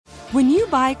When you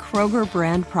buy Kroger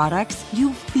brand products,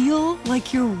 you feel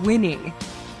like you're winning.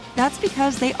 That's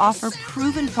because they offer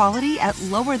proven quality at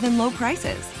lower than low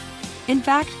prices. In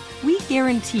fact, we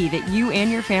guarantee that you and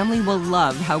your family will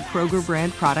love how Kroger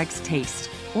brand products taste,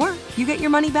 or you get your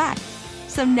money back.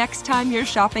 So next time you're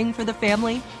shopping for the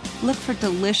family, look for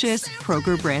delicious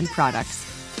Kroger brand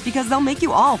products, because they'll make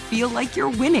you all feel like you're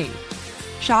winning.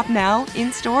 Shop now,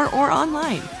 in-store, or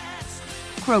online.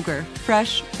 Kroger,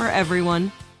 fresh for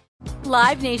everyone.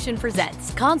 Live Nation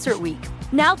presents Concert Week.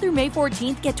 Now through May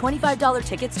 14th, get $25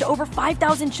 tickets to over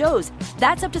 5,000 shows.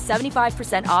 That's up to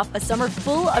 75% off a summer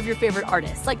full of your favorite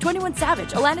artists like 21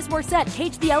 Savage, Alanis Morissette,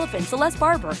 Cage the Elephant, Celeste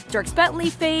Barber, Dierks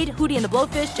Bentley, Fade, Hootie and the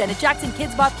Blowfish, Janet Jackson,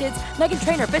 Kids Bop Kids, Meghan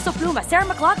Trainor, Bissell Pluma, Sarah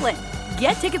McLachlan.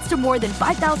 Get tickets to more than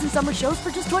 5,000 summer shows for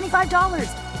just $25.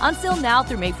 On sale now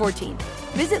through May 14th.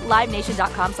 Visit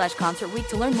LiveNation.com/Concert Week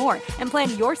to learn more and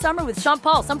plan your summer with Sean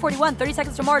Paul, Sum 41, 30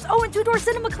 Seconds to Mars, and Two Door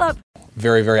Cinema Club.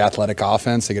 Very, very athletic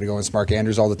offense. They get to go against Mark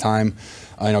Andrews all the time.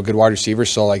 Good wide receivers,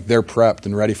 so like they're prepped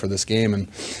and ready for this game, and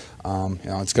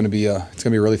it's going to be a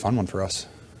really fun one for us.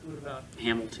 What about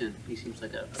Hamilton? He seems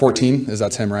like a 14 is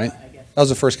that's him, right? That was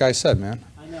the first guy I said, man.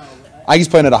 I think he's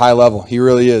playing at a high level. He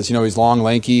really is. He's long,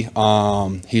 lanky.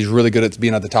 He's really good at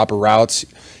being at the top of routes.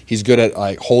 He's good at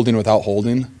like holding without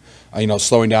holding.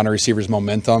 Slowing down a receiver's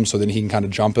momentum so then he can kind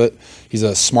of jump it. He's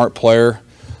a smart player.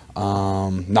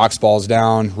 Knocks balls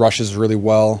down, rushes really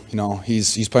well.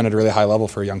 He's playing at a really high level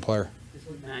for a young player. Does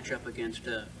he match up against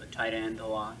a tight end a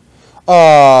lot?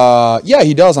 Yeah,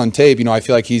 he does on tape. I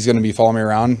feel like he's going to be following me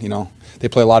around. They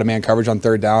play a lot of man coverage on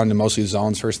third down and mostly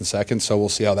zones first and second, so we'll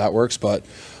see how that works. But,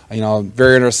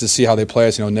 very interested to see how they play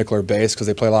us, nickel or base, because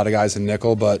they play a lot of guys in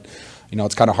nickel. But,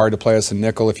 it's kind of hard to play us in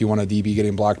nickel if you want a DB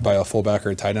getting blocked by a fullback or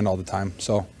a tight end all the time.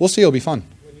 So we'll see. It'll be fun.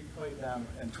 When you played them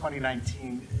in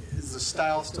 2019, is the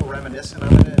style still reminiscent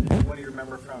of it? And what do you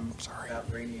remember from that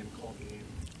rainy and cold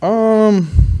game?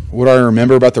 What do I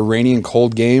remember about the rainy and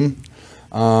cold game?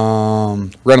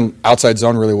 Ran outside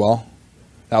zone really well.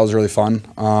 That was really fun.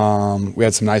 We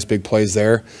had some nice big plays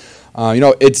there.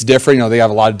 It's different. They have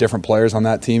a lot of different players on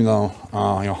that team, though.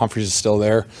 Humphreys is still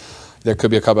there. There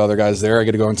could be a couple other guys there. I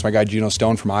get to go into my guy Geno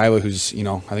Stone from Iowa, who's,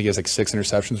 I think he has like 6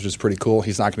 interceptions, which is pretty cool.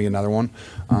 He's not going to get another one,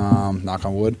 knock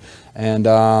on wood. And,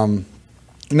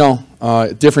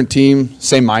 different team,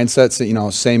 same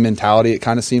mindsets, same mentality, it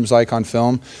kind of seems like on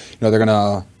film. They're going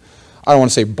to, I don't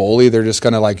want to say bully, they're just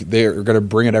going to they're going to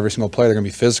bring it every single play. They're going to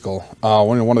be physical.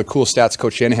 One of the cool stats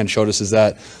Coach Shanahan showed us is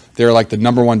that they're like the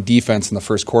number one defense in the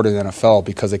first quarter of the NFL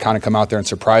because they kind of come out there and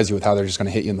surprise you with how they're just going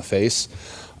to hit you in the face.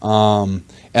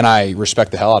 And I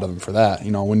respect the hell out of them for that.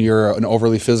 When you're an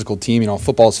overly physical team,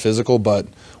 football is physical, but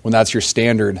when that's your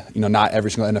standard, not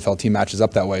every single NFL team matches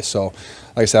up that way. So,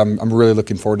 like I said, I'm really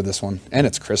looking forward to this one. And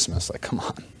it's Christmas. Like, come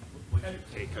on. What kind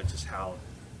of take just how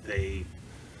they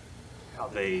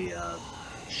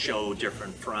show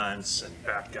different fronts and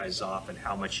back guys off, and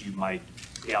how much you might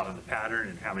be out in the pattern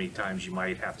and how many times you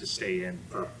might have to stay in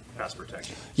for pass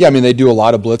protection? Yeah, they do a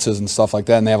lot of blitzes and stuff like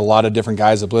that, and they have a lot of different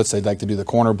guys that blitz. They'd like to do the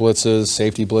corner blitzes,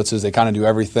 safety blitzes. They kind of do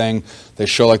everything. They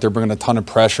show like they're bringing a ton of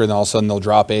pressure, and then all of a sudden they'll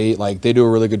drop 8. Like, they do a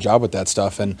really good job with that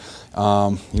stuff, and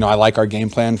I like our game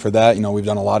plan for that. We've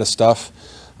done a lot of stuff.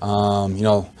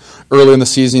 Early in the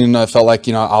season, I felt like,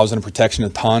 I was in protection a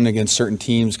ton against certain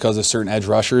teams because of certain edge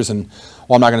rushers. And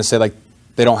while I'm not going to say like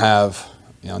they don't have,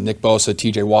 Nick Bosa,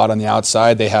 TJ Watt on the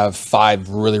outside, they have 5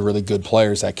 really, really good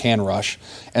players that can rush.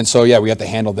 And so, yeah, we have to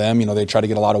handle them. They try to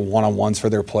get a lot of one-on-ones for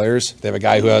their players. They have a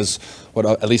guy who has,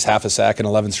 at least half a sack in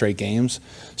 11 straight games.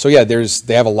 So, yeah,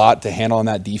 they have a lot to handle on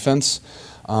that defense.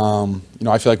 I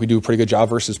feel like we do a pretty good job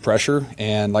versus pressure.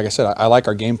 And like I said, I like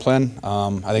our game plan.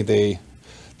 I think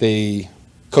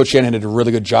Coach Shanahan did a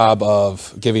really good job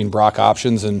of giving Brock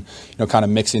options and, kind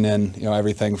of mixing in,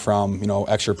 everything from,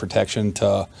 extra protection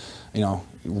to,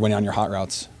 winning on your hot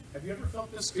routes. Have you ever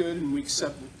felt this good in week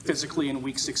 7, physically in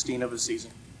week 16 of the season?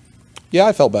 Yeah,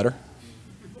 I felt better.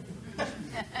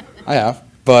 I have.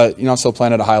 But, I'm still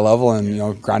playing at a high level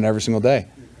and, grinding every single day.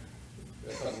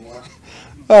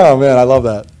 Oh, man, I love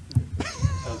that.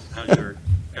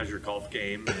 How's your golf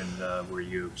game, and were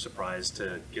you surprised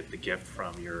to get the gift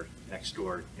from your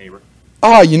next-door neighbor?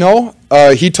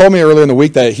 He told me earlier in the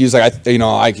week that he was like,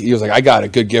 I got a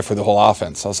good gift for the whole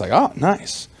offense. I was like, oh,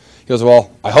 nice. He goes,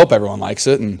 well, I hope everyone likes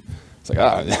it. And it's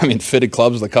like, fitted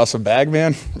clubs with a custom bag,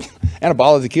 man, and a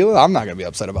bottle of tequila. I'm not going to be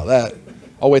upset about that.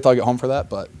 I'll wait till I get home for that,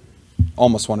 but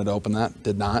almost wanted to open that,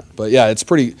 did not. But yeah, it's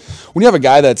pretty, when you have a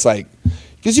guy that's like,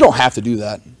 because you don't have to do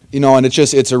that, and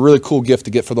it's a really cool gift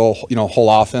to get for the whole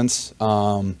offense.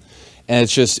 And And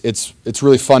it's just it's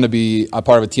really fun to be a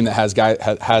part of a team that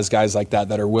has guys like that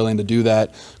are willing to do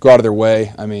that, go out of their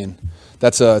way. I mean,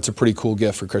 it's a pretty cool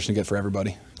gift for Christian to get for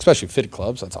everybody, especially fitted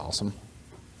clubs. That's awesome.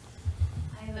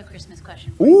 I have a Christmas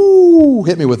question for you. Ooh,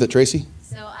 hit me with it, Tracy.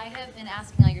 So I have been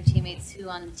asking all your teammates who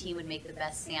on the team would make the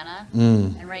best Santa,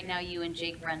 and right now you and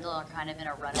Jake Brendel are kind of in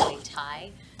a runaway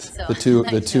tie. So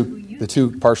The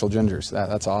two partial gingers.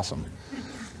 That's awesome.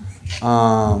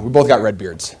 We both got red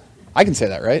beards. I can say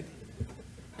that, right?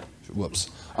 Whoops.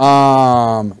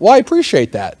 Well, I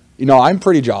appreciate that. You know, I'm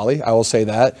pretty jolly. I will say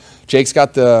that. Jake's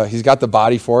got the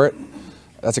body for it.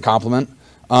 That's a compliment.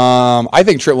 I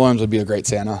think Trent Williams would be a great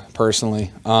Santa,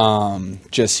 personally.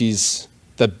 He's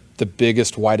the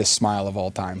biggest, whitest smile of all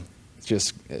time.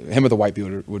 Just him with a white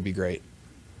beard would be great.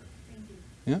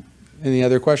 Yeah. Any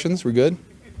other questions? We're good.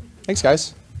 Thanks,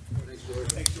 guys.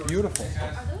 Beautiful.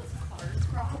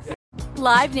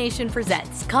 Live Nation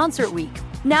presents Concert Week.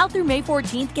 Now through May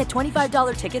 14th, get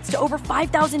 $25 tickets to over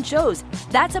 5,000 shows.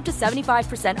 That's up to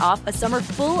 75% off a summer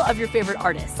full of your favorite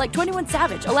artists like 21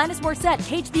 Savage, Alanis Morissette,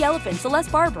 Cage the Elephant,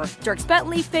 Celeste Barber, Dierks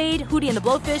Bentley, Fade, Hootie and the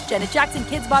Blowfish, Janet Jackson,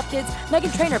 Kids Bop Kids,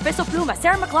 Meghan Trainor, Bissell Pluma,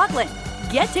 Sarah McLachlan.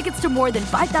 Get tickets to more than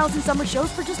 5,000 summer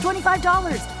shows for just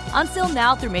 $25. Until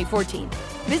now through May 14th.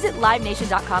 Visit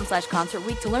LiveNation.com/Concert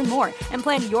Week to learn more and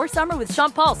plan your summer with Sean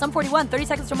Paul, Sum 41, 30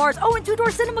 Seconds to Mars, and Two Door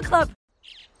Cinema Club.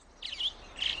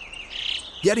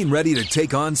 Getting ready to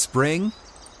take on spring?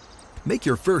 Make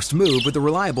your first move with the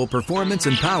reliable performance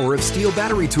and power of Steel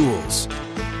battery tools.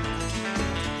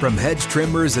 From hedge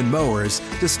trimmers and mowers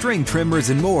to string trimmers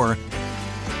and more,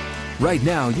 right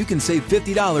now you can save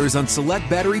 $50 on select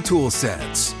battery tool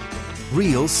sets.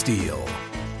 Real Steel.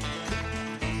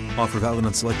 Offer valid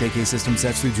on select AK system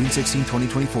sets through June 16,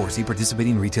 2024. See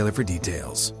participating retailer for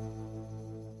details.